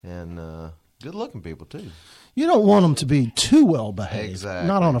and good-looking people, too. You don't want them to be too well behaved. Exactly.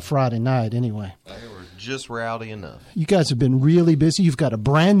 Not on a Friday night, anyway. They were just rowdy enough. You guys have been really busy. You've got a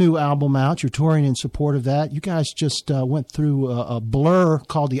brand new album out. You're touring in support of that. You guys just went through a blur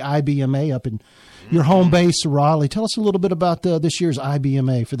called the IBMA up in your home base, Raleigh. Tell us a little bit about this year's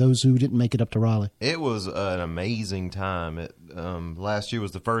IBMA for those who didn't make it up to Raleigh. It was an amazing time. Last year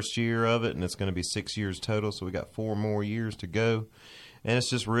was the first year of it, and it's going to be 6 years total, so we got 4 more years to go. And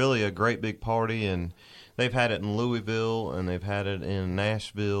it's just really a great big party, and they've had it in Louisville, and they've had it in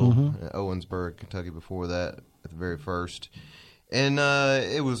Nashville, Owensboro, Kentucky before that at the very first. And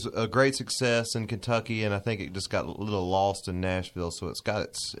it was a great success in Kentucky, and I think it just got a little lost in Nashville, so it's got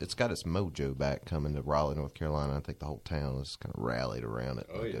its mojo back coming to Raleigh, North Carolina. I think the whole town has kind of rallied around it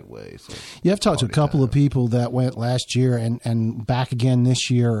in a good way. So I've talked to a couple of people that went last year and back again this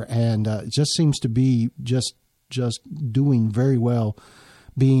year, and it just seems to be just doing very well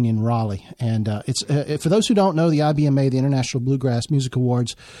being in Raleigh. And it's for those who don't know, the IBMA, the International Bluegrass Music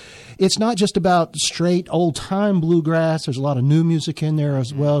Awards, it's not just about straight old-time bluegrass. There's a lot of new music in there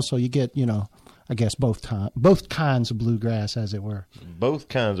as well, so you get, I guess both kinds of bluegrass, as it were. Both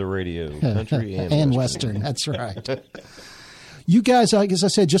kinds of radio, country and Western. That's right. You guys, as I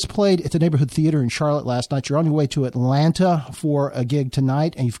said, just played at the Neighborhood Theater in Charlotte last night. You're on your way to Atlanta for a gig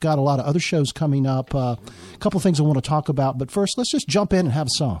tonight, and you've got a lot of other shows coming up. A couple of things I want to talk about, but first, let's just jump in and have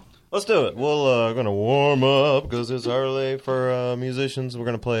a song. Let's do it. We're going to warm up because it's early for musicians. We're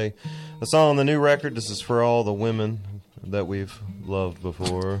going to play a song on the new record. This is for all the women that we've loved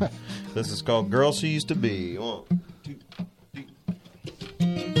before. This is called Girl She Used to Be. 1, 2, 3.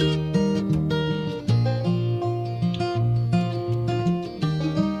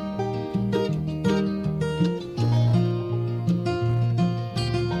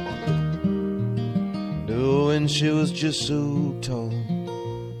 When she was just so tall,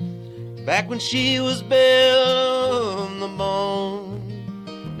 back when she was built on the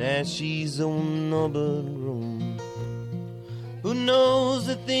bone, now she's on but grown. Who knows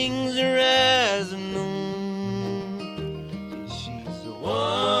the things her eyes have known? She's a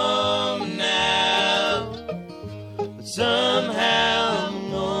woman now, but somehow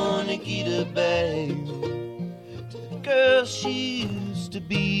I'm gonna get her back to the girl she used to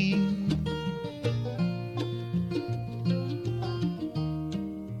be.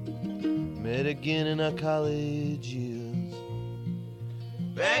 Met again in our college years,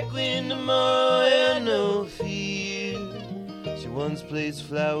 back when tomorrow had no fear. She once placed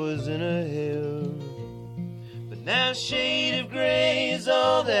flowers in her hair, but now a shade of gray is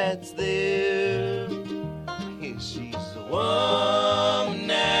all that's there. Yeah, she's a woman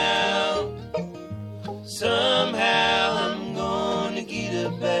now, somehow I'm gonna get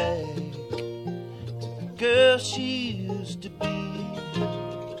her back to the girl she used to be.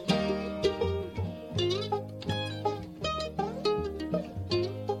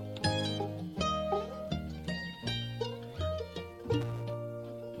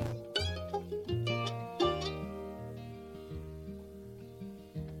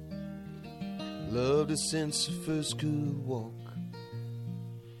 Loved her since I first could walk.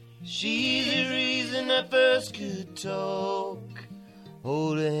 She's the reason I first could talk.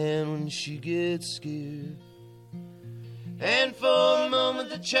 Hold her hand when she gets scared, and for a moment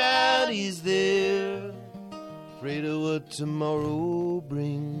the child is there, afraid of what tomorrow will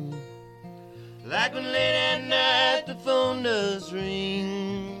bring. Like when late at night the phone does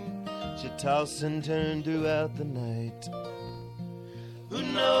ring, she tosses and turns throughout the night. Who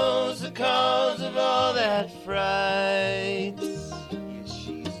knows the cause of all that fright? Yeah,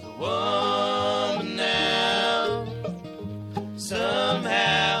 she's the woman now,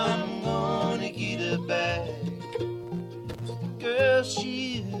 somehow I'm gonna get her back to the girl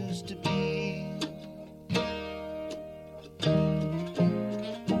she used to be.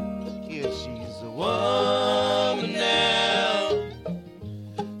 Yeah, she's a woman now,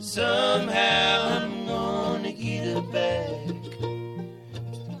 somehow I'm gonna get her back,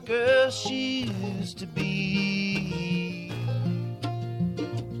 girl she used to be.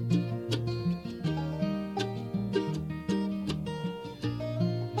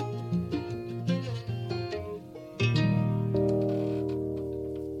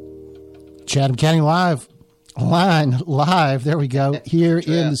 Chatham County Live. There we go. Here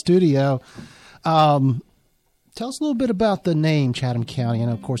in the studio. Tell us a little bit about the name Chatham County.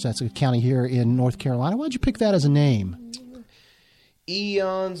 And, of course, that's a county here in North Carolina. Why did you pick that as a name?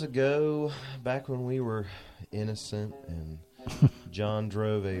 Eons ago, back when we were innocent, and John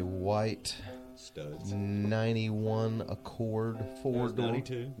drove a white Studs. 91 Accord four-door.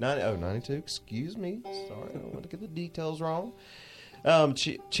 92. 92, excuse me. Sorry, I don't want to get the details wrong.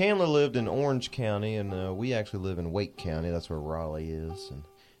 Chandler lived in Orange County, and we actually live in Wake County. That's where Raleigh is. And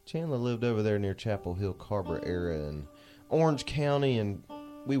Chandler lived over there near Chapel Hill, Carver area, in Orange County, and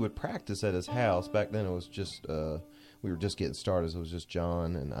we would practice at his house. Back then, it was just we were just getting started. So it was just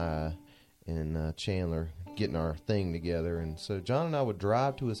John and I and Chandler getting our thing together. And so John and I would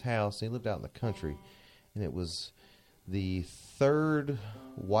drive to his house. He lived out in the country, and it was the third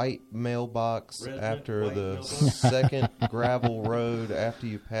white mailbox after the second gravel road after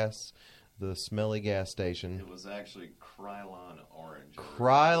you pass the smelly gas station. It was actually Krylon Orange.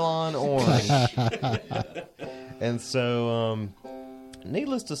 Krylon Orange. And so,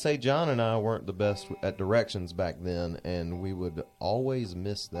 needless to say, John and I weren't the best at directions back then, and we would always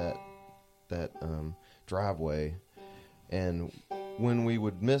miss that driveway. And when we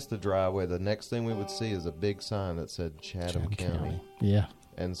would miss the driveway, the next thing we would see is a big sign that said Chatham County. Yeah.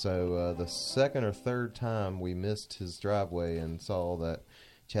 And so the second or third time we missed his driveway and saw that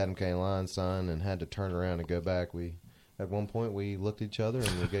Chatham County line sign and had to turn around and go back, at one point we looked at each other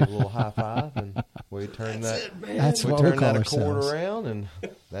and we gave a little high five, and we turned that accord around, and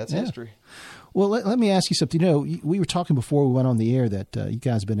that's history. Well, let me ask you something. We were talking before we went on the air that you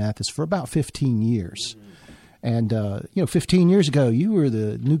guys have been at this for about 15 years. And, 15 years ago, you were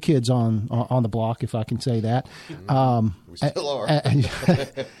the new kids on the block, if I can say that. We still are.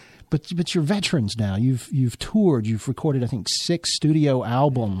 But you're veterans now. You've toured. You've recorded, I think, 6 studio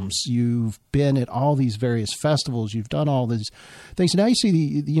albums. You've been at all these various festivals. You've done all these things. Now you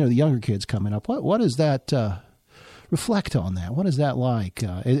see the younger kids coming up. What is that? Reflect on that. What is that like?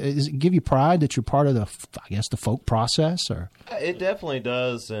 Does it give you pride that you're part of the folk process? Or it definitely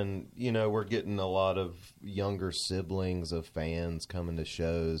does, and we're getting a lot of younger siblings of fans coming to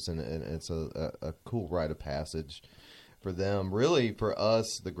shows, and it's a cool rite of passage for them. Really, for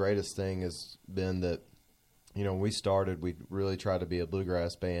us, the greatest thing has been that when we started, we really tried to be a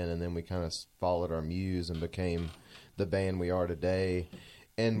bluegrass band, and then we kind of followed our muse and became the band we are today.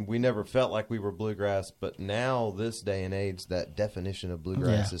 And we never felt like we were bluegrass, but now, this day and age, that definition of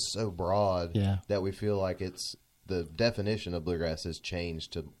bluegrass is so broad that we feel like the definition of bluegrass has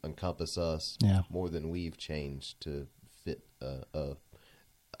changed to encompass us more than we've changed to fit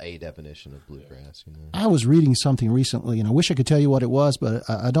a definition of bluegrass. I was reading something recently, and I wish I could tell you what it was, but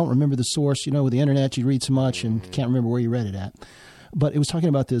I don't remember the source. With the internet, you read so much and can't remember where you read it at. But it was talking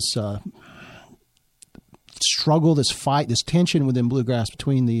about this struggle, this fight, this tension within bluegrass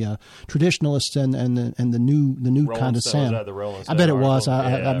between the traditionalists and the new kind of sound. I bet it was.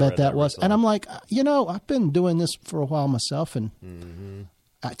 I bet that was. And I'm like, I've been doing this for a while myself, and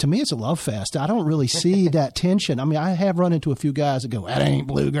to me, it's a love fest. I don't really see that tension. I mean, I have run into a few guys that go, "That ain't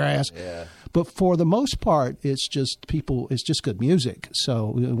bluegrass." Yeah. But for the most part, it's just good music.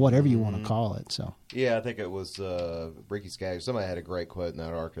 So whatever you want to call it. So yeah, I think it was Ricky Skaggs. Somebody had a great quote in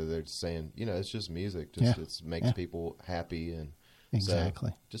that article. They're just saying, it's just music. It makes people happy, and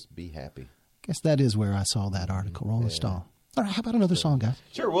exactly. So just be happy. I guess that is where I saw that article. Rolling Stone. All right, how about another song, guys?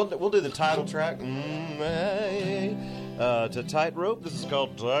 Sure, we'll do the title track. To Tightrope. This is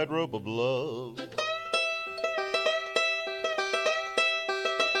called Tightrope of Love.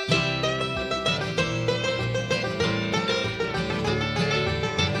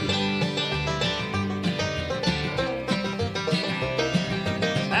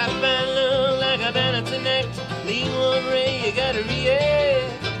 I found love like a banner tonight. Lean one ray, you gotta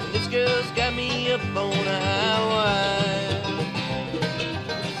react. This girl's got me up on a high wire.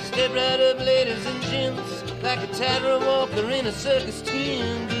 Step right up, ladies and gents. Like a tightrope walker in a circus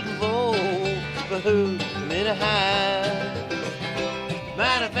twin, didn't fall for her a little high.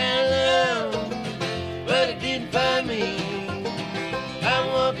 Might have found love, but it didn't find me. I'm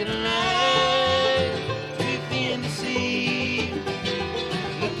walking a line, too thin to see.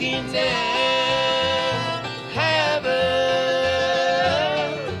 Looking down, high above,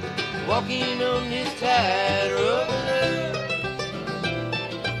 walking on this tightrope.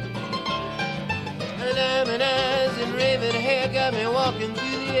 Diamond eyes and raven hair got me walking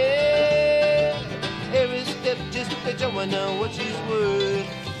through the air. Every step just a picture, I know what she's worth.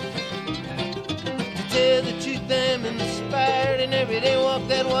 To tell the truth, I'm inspired and every day walk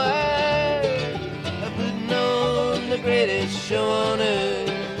that wire. I'm putting on the greatest show on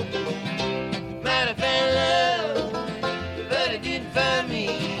earth. Might have found love, but it didn't find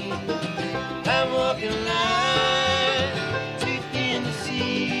me. I'm walking a line, too thin to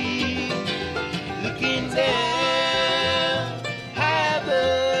see. Looking down, high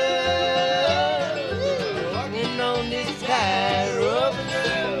above, walking on this tightrope.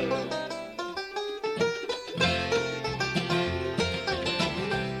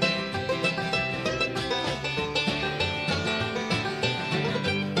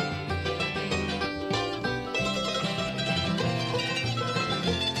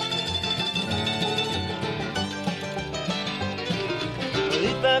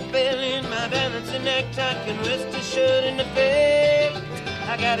 fell in my balance and act I can rest assured in the fact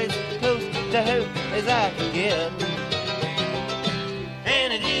I got as close to her as I can get.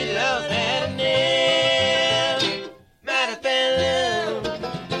 And I did it all that I never might have found love,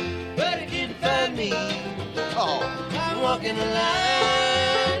 but it didn't find me. Oh, I'm walking a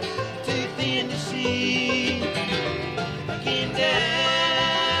line too thin to see. I came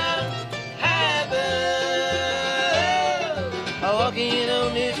down high above, I'm walking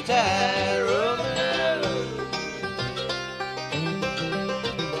on this tightrope of love.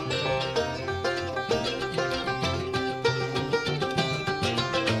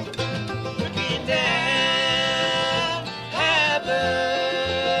 Looking down high above,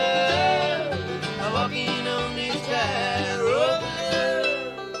 I'm walking on this tightrope of love.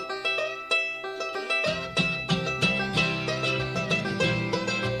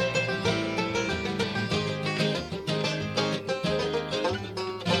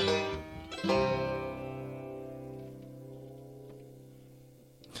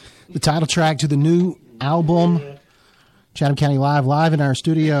 The title track to the new album, Chatham County live in our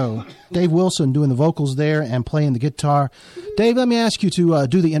studio. Dave Wilson doing the vocals there and playing the guitar. Dave, let me ask you to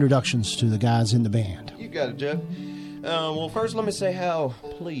do the introductions to the guys in the band. You got it, Jeff. Well, first let me say how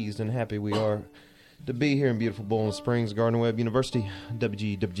pleased and happy we are to be here in beautiful Bowling Springs, Gardner Webb University,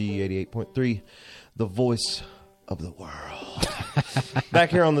 WGWG 88.3, the voice of the world. Back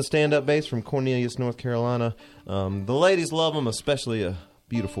here on the stand-up bass from Cornelius, North Carolina. The ladies love them, especially a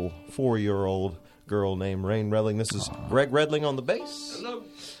beautiful 4-year-old girl named Rain Redling. This is Greg Redling on the bass. Hello.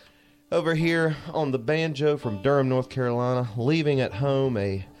 Over here on the banjo from Durham, North Carolina, leaving at home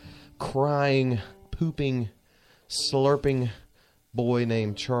a crying, pooping, slurping boy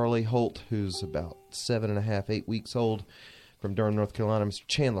named Charlie Holt, who's about 7.5, 8 weeks old, from Durham, North Carolina, Mr.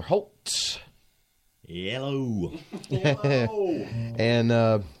 Chandler Holt. Hello. And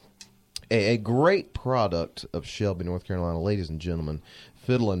a great product of Shelby, North Carolina, ladies and gentlemen,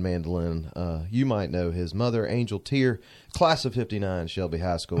 fiddle and mandolin. You might know his mother, Angel Tier, class of 59, Shelby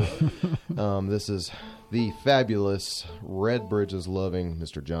High School. This is the fabulous Red Bridges loving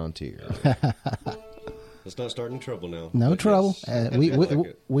Mr. John Tier. Let's not start in trouble now. No But trouble. yes, We I like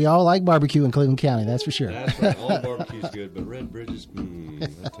it. we all like barbecue in Cleveland County, that's for sure. That's right. All barbecue's good, but Red Bridges,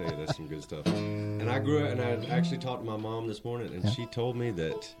 I tell you, that's some good stuff. And I grew up, and I actually talked to my mom this morning, and she told me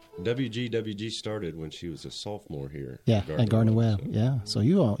that WGWG started when she was a sophomore here. Yeah, at Gardner Webb. So. Yeah, so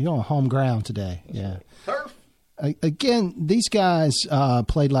you're on home ground today. Yeah. Turf. Again, these guys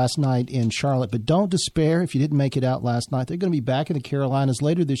played last night in Charlotte, but don't despair if you didn't make it out last night. They're going to be back in the Carolinas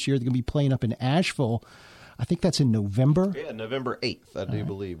later this year. They're going to be playing up in Asheville. I think that's in November. Yeah, November 8th, I do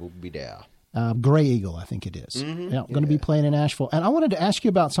believe, will be there. Gray Eagle, I think it is. Yeah, going to be playing in Asheville. And I wanted to ask you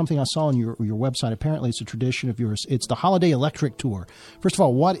about something I saw on your website. Apparently, it's a tradition of yours. It's the Holiday Electric Tour. First of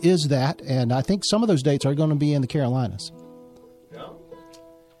all, what is that? And I think some of those dates are going to be in the Carolinas.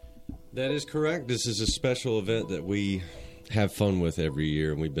 That is correct. This is a special event that we have fun with every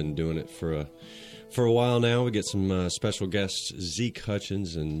year, and we've been doing it for a while now. We get some special guests, Zeke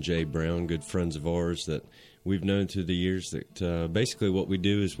Hutchins and Jay Brown, good friends of ours that we've known through the years. That basically what we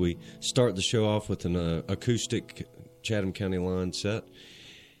do is we start the show off with an acoustic Chatham County line set,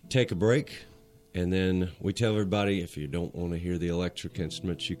 take a break, and then we tell everybody if you don't want to hear the electric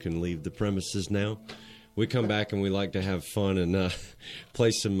instruments, you can leave the premises now. We come back and we like to have fun and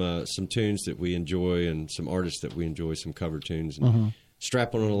play some tunes that we enjoy and some artists that we enjoy, some cover tunes. And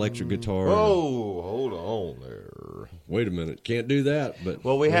strap on an electric guitar. Oh, hold on there. Wait a minute, can't do that. But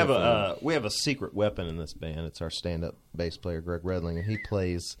Well, we have a secret weapon in this band. It's our stand-up bass player, Greg Redling, and he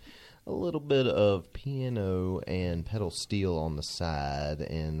plays a little bit of piano and pedal steel on the side,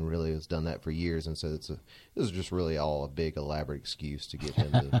 and really has done that for years. And so this is just really all a big elaborate excuse to get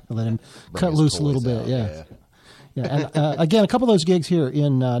him to Let him bring cut his loose a little toys bit. out. Yeah. And again, a couple of those gigs here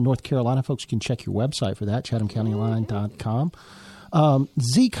in North Carolina, folks can check your website for that, chathamcountyline.com.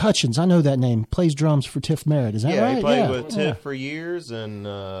 Zeke Hutchins, I know that name, plays drums for Tiff Merritt. Is that right? He played with Tiff for years, and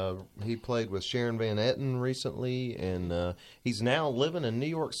he played with Sharon Van Etten recently, and he's now living in New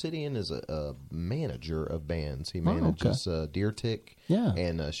York City and is a manager of bands. He manages Deer Tick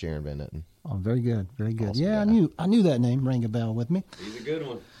and Sharon Van Etten. Oh, very good, very good. Awesome yeah, guy. I knew that name rang a bell with me. he's a good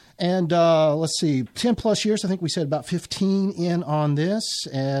one. And let's see, 10 plus years. I think we said about 15 in on this,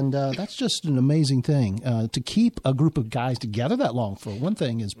 and that's just an amazing thing. To keep a group of guys together that long, for one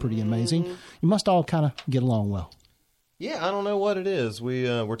thing, is pretty amazing. You must all kind of get along well. Yeah, I don't know what it is.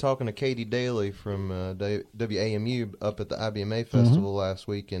 We're talking to Katie Daly from WAMU up at the IBMA Festival last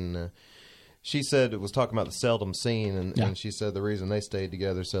week, and she said it was talking about the seldom scene, and she said the reason they stayed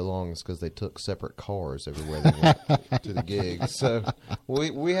together so long is because they took separate cars everywhere they went to the gigs. So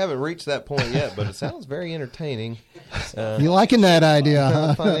we haven't reached that point yet, but it sounds very entertaining. You liking that idea,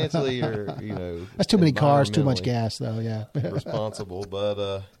 huh? Financially, or that's too many cars, too much gas, though. Yeah, responsible,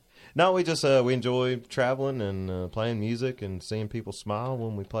 but no, we just we enjoy traveling and playing music and seeing people smile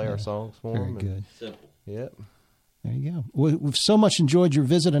when we play our songs for them. Very good. Simple. Yep. There you go. We've so much enjoyed your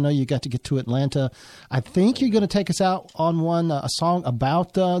visit. I know you got to get to Atlanta. I think you're going to take us out on a song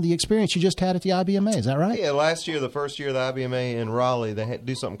about the experience you just had at the IBMA. Is that right? Yeah, last year, the first year of the IBMA in Raleigh, they had to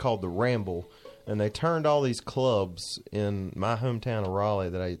do something called the Ramble, and they turned all these clubs in my hometown of Raleigh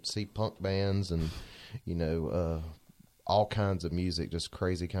that I see punk bands and, all kinds of music, just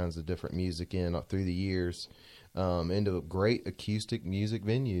crazy kinds of different music through the years. Into great acoustic music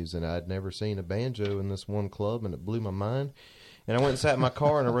venues, and I'd never seen a banjo in this one club, and it blew my mind. And I went and sat in my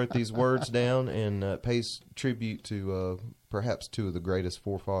car, and I wrote these words down, and pays tribute to perhaps two of the greatest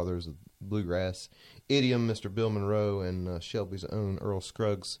forefathers of bluegrass, Idiom, Mr. Bill Monroe, and Shelby's own Earl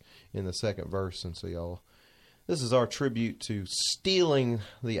Scruggs in the second verse. And so, y'all, this is our tribute to stealing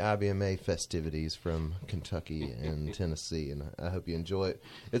the IBMA festivities from Kentucky and Tennessee, and I hope you enjoy it.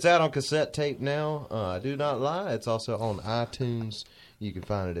 It's out on cassette tape now. I do not lie. It's also on iTunes. You can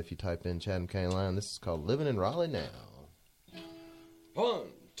find it if you type in Chatham County Line. This is called Living in Raleigh Now. 1,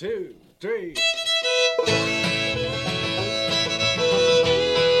 2, 3.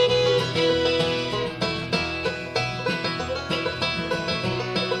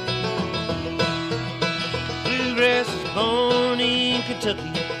 Born in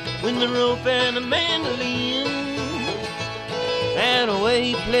Kentucky with the rope and a mandolin, and a way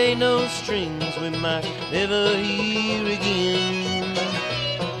he played no strings we might never hear again.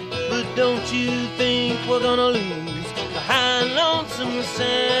 But don't you think we're gonna lose the high and lonesome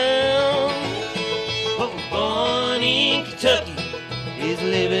sound? But we're born in Kentucky, he's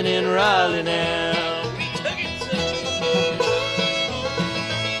living in Raleigh now.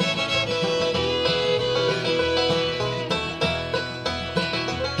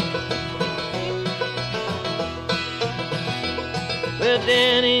 Well,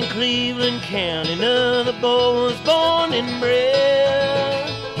 down in Cleveland County, another boy was born and bred,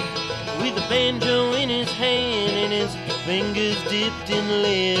 with a banjo in his hand and his fingers dipped in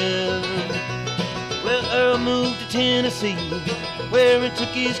lead. Well, Earl moved to Tennessee, where he took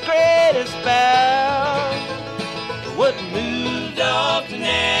his greatest bow. What moved off to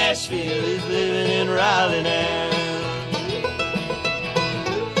Nashville is living in Raleigh now.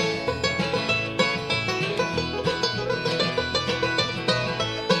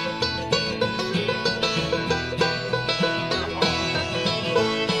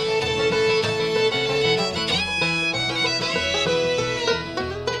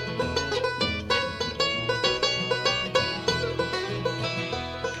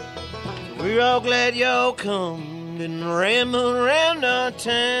 We're all glad y'all come and ramble around our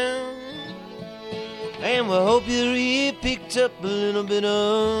town, and we hope your ear picked up a little bit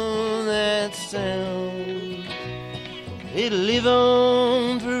of that sound. It'll live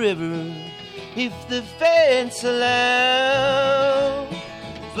on forever if the feds allow.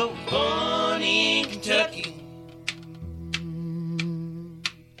 So born in Kentucky,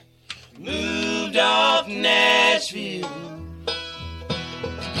 moved off Nashville,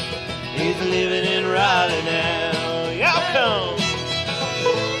 he's living in Raleigh now. Y'all come.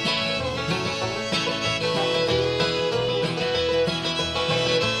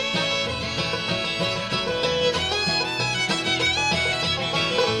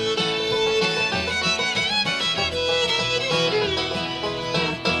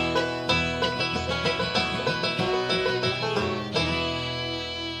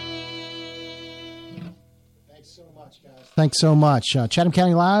 Thanks so much. Chatham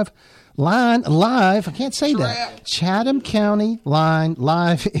County Live. Live. I can't say that. Chatham County Line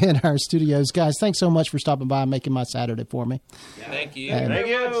live in our studios. Guys, thanks so much for stopping by and making my Saturday for me. Thank you. Thank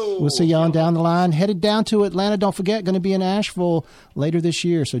you. We'll see you on down the line. Headed down to Atlanta. Don't forget, going to be in Asheville later this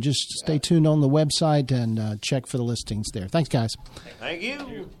year. So just stay tuned on the website and check for the listings there. Thanks, guys. Thank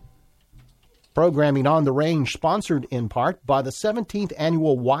you. Programming on the Range, sponsored in part by the 17th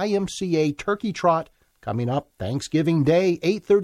Annual YMCA Turkey Trot, coming up Thanksgiving Day, 8:30.